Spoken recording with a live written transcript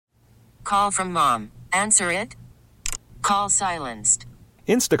Call from mom. Answer it. Call silenced.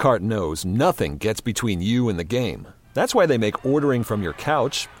 Instacart knows nothing gets between you and the game. That's why they make ordering from your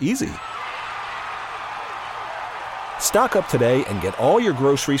couch easy. Stock up today and get all your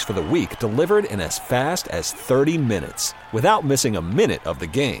groceries for the week delivered in as fast as 30 minutes without missing a minute of the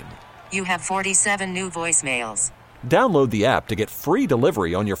game. You have 47 new voicemails. Download the app to get free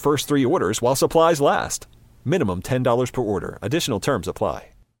delivery on your first 3 orders while supplies last. Minimum $10 per order. Additional terms apply.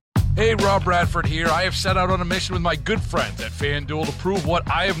 Hey, Rob Bradford here. I have set out on a mission with my good friends at FanDuel to prove what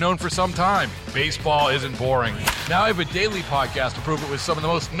I have known for some time. Baseball isn't boring. Now I have a daily podcast to prove it with some of the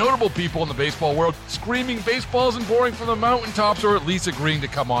most notable people in the baseball world, screaming baseball isn't boring from the mountaintops, or at least agreeing to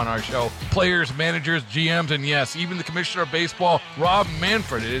come on our show. Players, managers, GMs, and yes, even the commissioner of baseball, Rob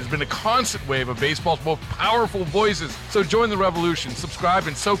Manfred. It has been a constant wave of baseball's most powerful voices. So join the revolution. Subscribe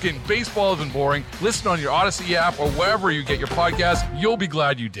and soak in Baseball Isn't Boring. Listen on your Odyssey app or wherever you get your podcasts. You'll be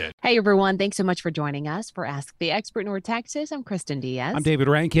glad you did. Hey, everyone. Thanks so much for joining us for Ask the Expert in North Texas. I'm Kristen Diaz. I'm David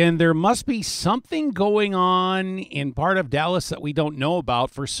Rankin. There must be something going on in part of Dallas that we don't know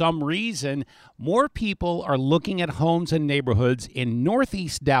about. For some reason, more people are looking at homes and neighborhoods in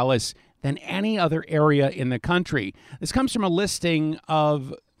Northeast Dallas than any other area in the country. This comes from a listing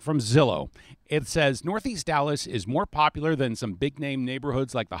from Zillow. It says Northeast Dallas is more popular than some big-name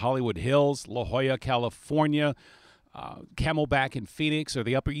neighborhoods like the Hollywood Hills, La Jolla, California, Camelback in Phoenix, or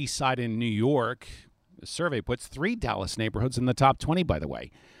the Upper East Side in New York. The survey puts 3 Dallas neighborhoods in the top 20, by the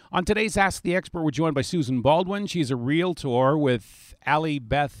way. On today's Ask the Expert, we're joined by Susan Baldwin. She's a realtor with Allie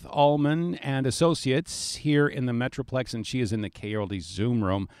Beth Allman and Associates here in the Metroplex, and she is in the KRLD Zoom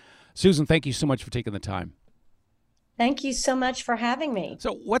room. Susan, thank you so much for taking the time. Thank you so much for having me.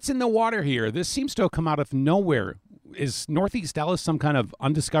 So what's in the water here? This seems to have come out of nowhere. Is Northeast Dallas some kind of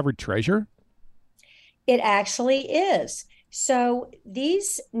undiscovered treasure? It actually is. So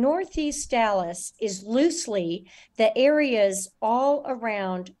these Northeast Dallas is loosely the areas all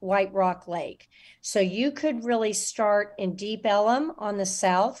around White Rock Lake. So you could really start in Deep Ellum on the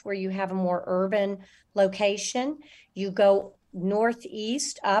south, where you have a more urban location. You go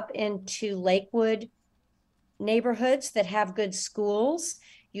northeast up into Lakewood neighborhoods that have good schools.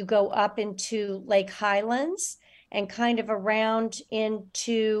 You go up into Lake Highlands and kind of around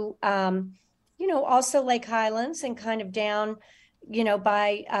into also Lake Highlands and kind of down,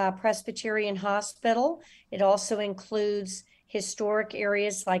 by Presbyterian Hospital. It also includes historic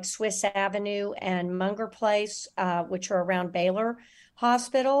areas like Swiss Avenue and Munger Place, which are around Baylor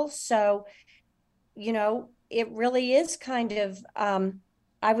Hospital. So, it really is kind of,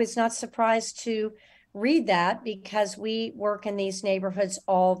 I was not surprised to read that because we work in these neighborhoods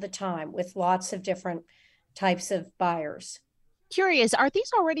all the time with lots of different types of buyers. Curious, are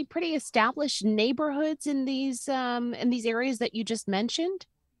these already pretty established neighborhoods in these areas that you just mentioned?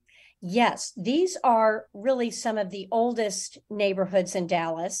 Yes, these are really some of the oldest neighborhoods in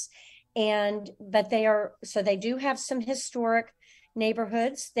Dallas, but they do have some historic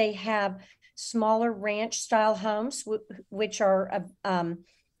neighborhoods. They have smaller ranch style homes, which are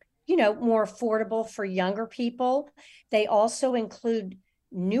more affordable for younger people. They also include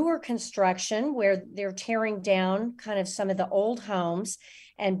newer construction where they're tearing down kind of some of the old homes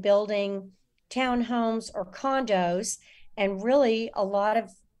and building townhomes or condos, and really a lot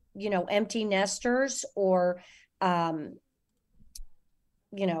of, empty nesters or, I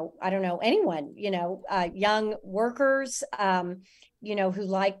don't know, anyone, young workers, who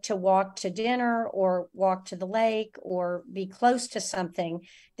like to walk to dinner or walk to the lake or be close to something.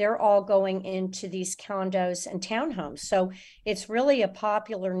 They're all going into these condos and townhomes. So it's really a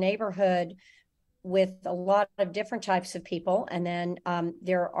popular neighborhood with a lot of different types of people. And then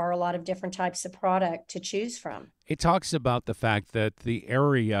there are a lot of different types of product to choose from. It talks about the fact that the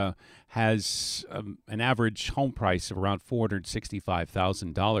area has an average home price of around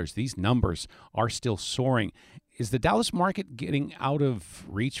 $465,000. These numbers are still soaring. Is the Dallas market getting out of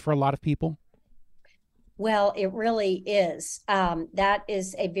reach for a lot of people? Well, it really is. That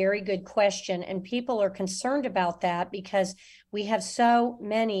is a very good question. And people are concerned about that because we have so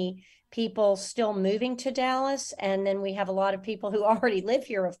many people still moving to Dallas. And then we have a lot of people who already live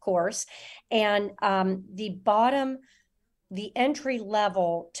here, of course. And the entry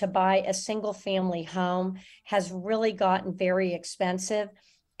level to buy a single family home has really gotten very expensive.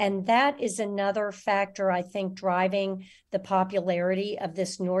 And that is another factor, I think, driving the popularity of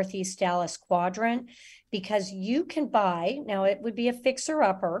this Northeast Dallas quadrant, because you can buy, now it would be a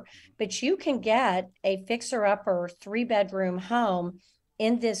fixer-upper, but you can get a fixer-upper 3-bedroom home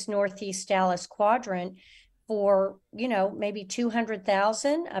in this Northeast Dallas quadrant for, maybe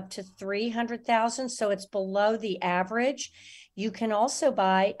 200,000 up to 300,000. So it's below the average. You can also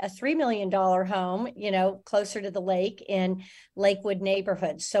buy a $3 million home, closer to the lake in Lakewood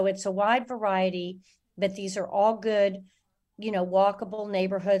neighborhoods. So it's a wide variety, but these are all good, walkable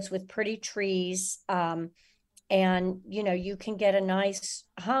neighborhoods with pretty trees. And, you can get a nice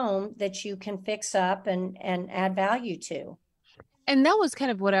home that you can fix up and add value to. And that was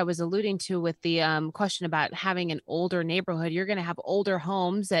kind of what I was alluding to with the question about having an older neighborhood. You're going to have older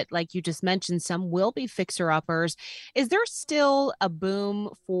homes that, like you just mentioned, some will be fixer-uppers. Is there still a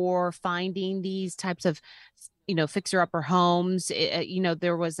boom for finding these types of, fixer-upper homes?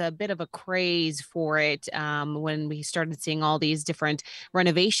 There was a bit of a craze for it when we started seeing all these different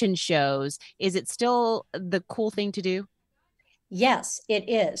renovation shows. Is it still the cool thing to do? Yes, it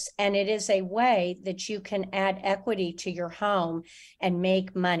is. And it is a way that you can add equity to your home and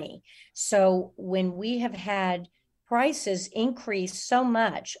make money. So when we have had prices increase so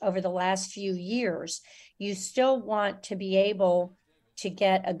much over the last few years, you still want to be able to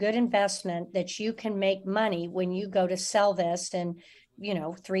get a good investment that you can make money when you go to sell this in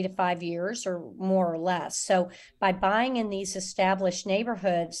 3 to 5 years or more or less. So by buying in these established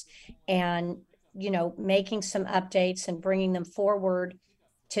neighborhoods and making some updates and bringing them forward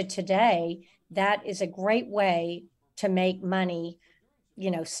to today, that is a great way to make money,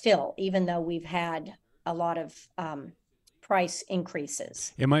 still, even though we've had a lot of price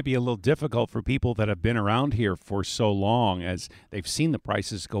increases. It might be a little difficult for people that have been around here for so long, as they've seen the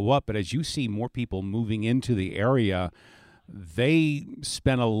prices go up. But as you see more people moving into the area, they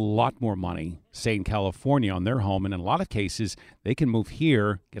spend a lot more money, say in California, on their home. And in a lot of cases, they can move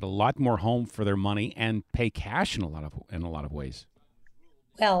here, get a lot more home for their money, and pay cash in a lot of ways.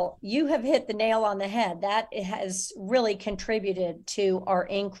 Well, you have hit the nail on the head. That has really contributed to our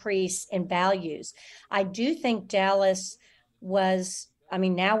increase in values. I do think Dallas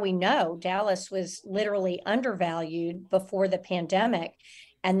now we know Dallas was literally undervalued before the pandemic.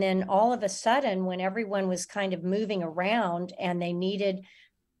 And then all of a sudden, when everyone was kind of moving around and they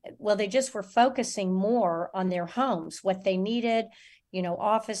just were focusing more on their homes, what they needed,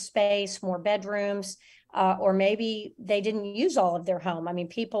 office space, more bedrooms, or maybe they didn't use all of their home. I mean,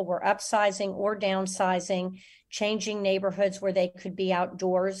 people were upsizing or downsizing, changing neighborhoods where they could be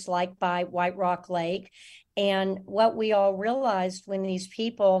outdoors, like by White Rock Lake. And what we all realized when these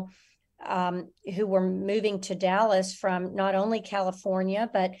people who were moving to Dallas from not only California,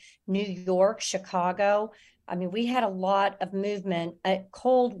 but New York, Chicago. I mean, we had a lot of movement at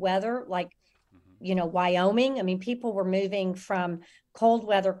cold weather, like, Wyoming. I mean, people were moving from cold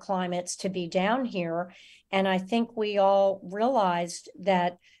weather climates to be down here. And I think we all realized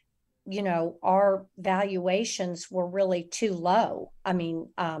that, our valuations were really too low. I mean,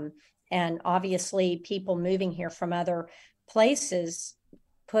 and obviously people moving here from other places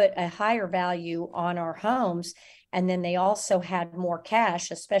put a higher value on our homes. And then they also had more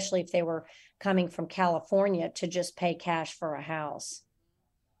cash, especially if they were coming from California, to just pay cash for a house.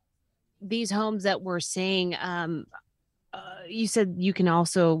 These homes that we're seeing, you said you can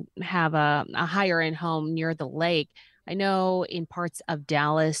also have a higher end home near the lake. I know in parts of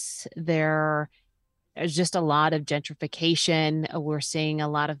Dallas, there's just a lot of gentrification. We're seeing a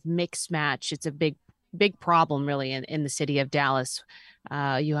lot of mixed match. It's a big problem really in the city of Dallas.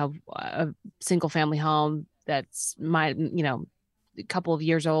 You have a single family home that's a couple of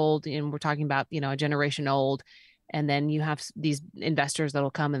years old, and we're talking about, a generation old. And then you have these investors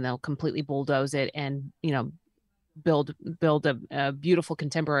that'll come and they'll completely bulldoze it and, build a beautiful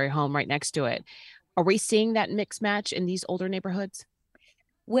contemporary home right next to it. Are we seeing that mix match in these older neighborhoods?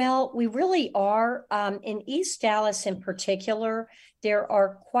 Well, we really are. In East Dallas in particular, there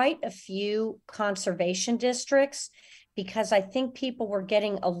are quite a few conservation districts, because I think people were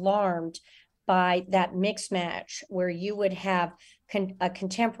getting alarmed by that mix match where you would have a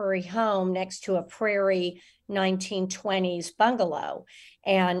contemporary home next to a prairie 1920s bungalow.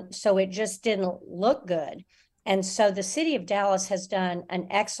 And so it just didn't look good. And so the city of Dallas has done an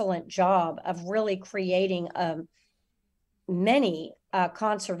excellent job of really creating many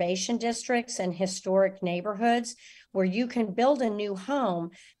conservation districts and historic neighborhoods where you can build a new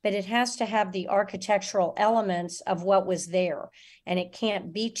home, but it has to have the architectural elements of what was there. And it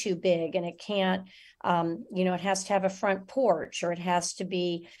can't be too big, and it can't, it has to have a front porch, or it has to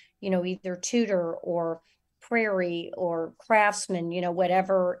be, either Tudor or Prairie or Craftsman,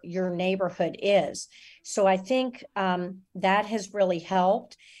 whatever your neighborhood is. So I think that has really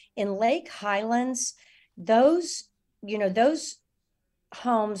helped. In Lake Highlands, those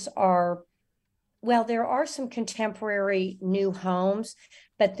homes are Well, there are some contemporary new homes,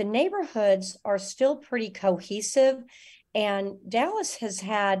 but the neighborhoods are still pretty cohesive. And Dallas has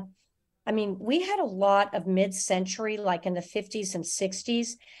had, I mean, we had a lot of mid-century, like in the 50s and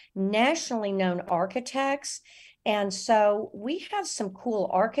 60s, nationally known architects. And so we have some cool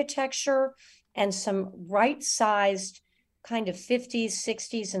architecture and some right-sized kind of 50s,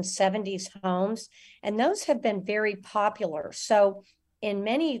 60s, and 70s homes. And those have been very popular. So in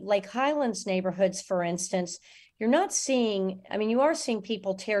many Lake Highlands neighborhoods, for instance, you're not seeing, I mean, you are seeing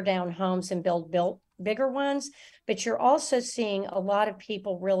people tear down homes and build bigger ones, but you're also seeing a lot of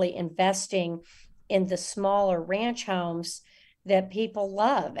people really investing in the smaller ranch homes that people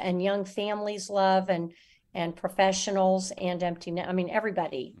love and young families love, and professionals and empty. I mean,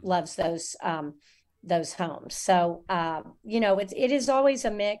 everybody loves those homes. So, it is always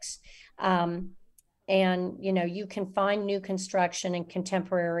a mix. And, you can find new construction and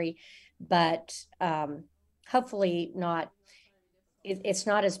contemporary, but hopefully not. It's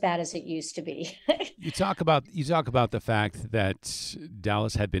not as bad as it used to be. You talk about the fact that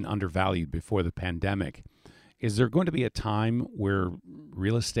Dallas had been undervalued before the pandemic. Is there going to be a time where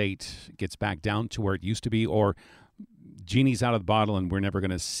real estate gets back down to where it used to be, or genie's out of the bottle and we're never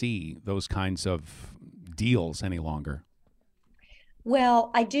going to see those kinds of deals any longer?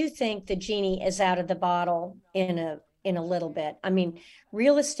 Well, I do think the genie is out of the bottle in a little bit. I mean,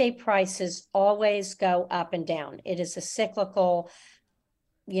 real estate prices always go up and down. It is a cyclical,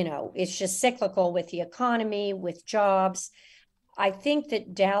 it's just cyclical with the economy, with jobs. I think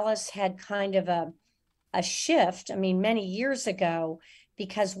that Dallas had kind of a shift, I mean, many years ago,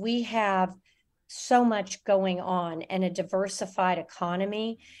 because we have so much going on and a diversified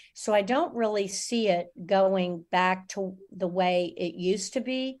economy. So I don't really see it going back to the way it used to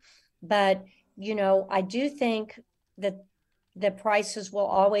be. But, I do think that the prices will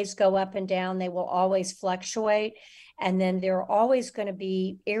always go up and down. They will always fluctuate. And then there are always going to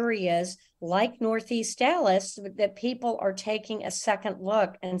be areas like Northeast Dallas that people are taking a second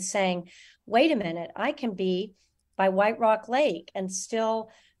look and saying, wait a minute, I can be by White Rock Lake and still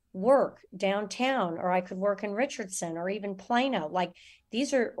work downtown, or I could work in Richardson or even Plano. Like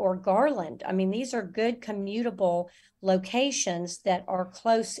or Garland. I mean, these are good commutable locations that are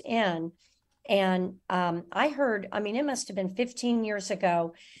close in. And I heard, I mean, it must have been 15 years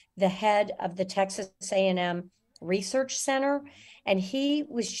ago, the head of the Texas A&M Research Center, and he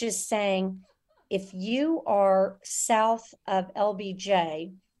was just saying, if you are south of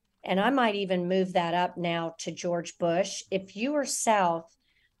LBJ, and I might even move that up now to George Bush, if you are south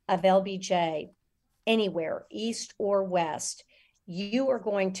of LBJ, anywhere, east or west, you are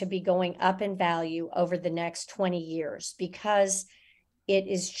going to be going up in value over the next 20 years because it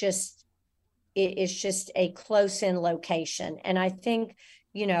is just a close-in location. And I think,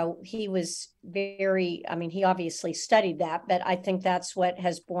 he was he obviously studied that, but I think that's what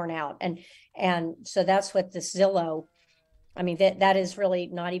has borne out. And so that's what the Zillow, I mean, that is really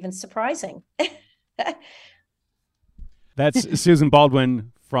not even surprising. That's Susan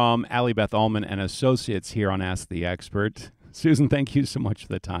Baldwin from Allie Beth Ullman and Associates here on Ask the Expert. Susan, thank you so much for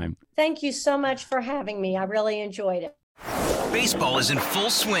the time. Thank you so much for having me. I really enjoyed it. Baseball is in full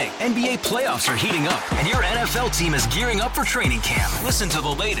swing. NBA playoffs are heating up, and your NFL team is gearing up for training camp. Listen to the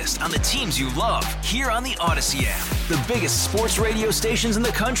latest on the teams you love here on the Odyssey app. The biggest sports radio stations in the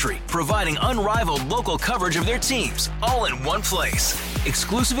country, providing unrivaled local coverage of their teams, all in one place.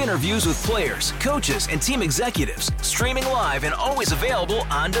 Exclusive interviews with players, coaches, and team executives, streaming live and always available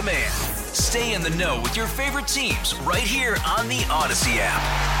on demand. Stay in the know with your favorite teams right here on the Odyssey app.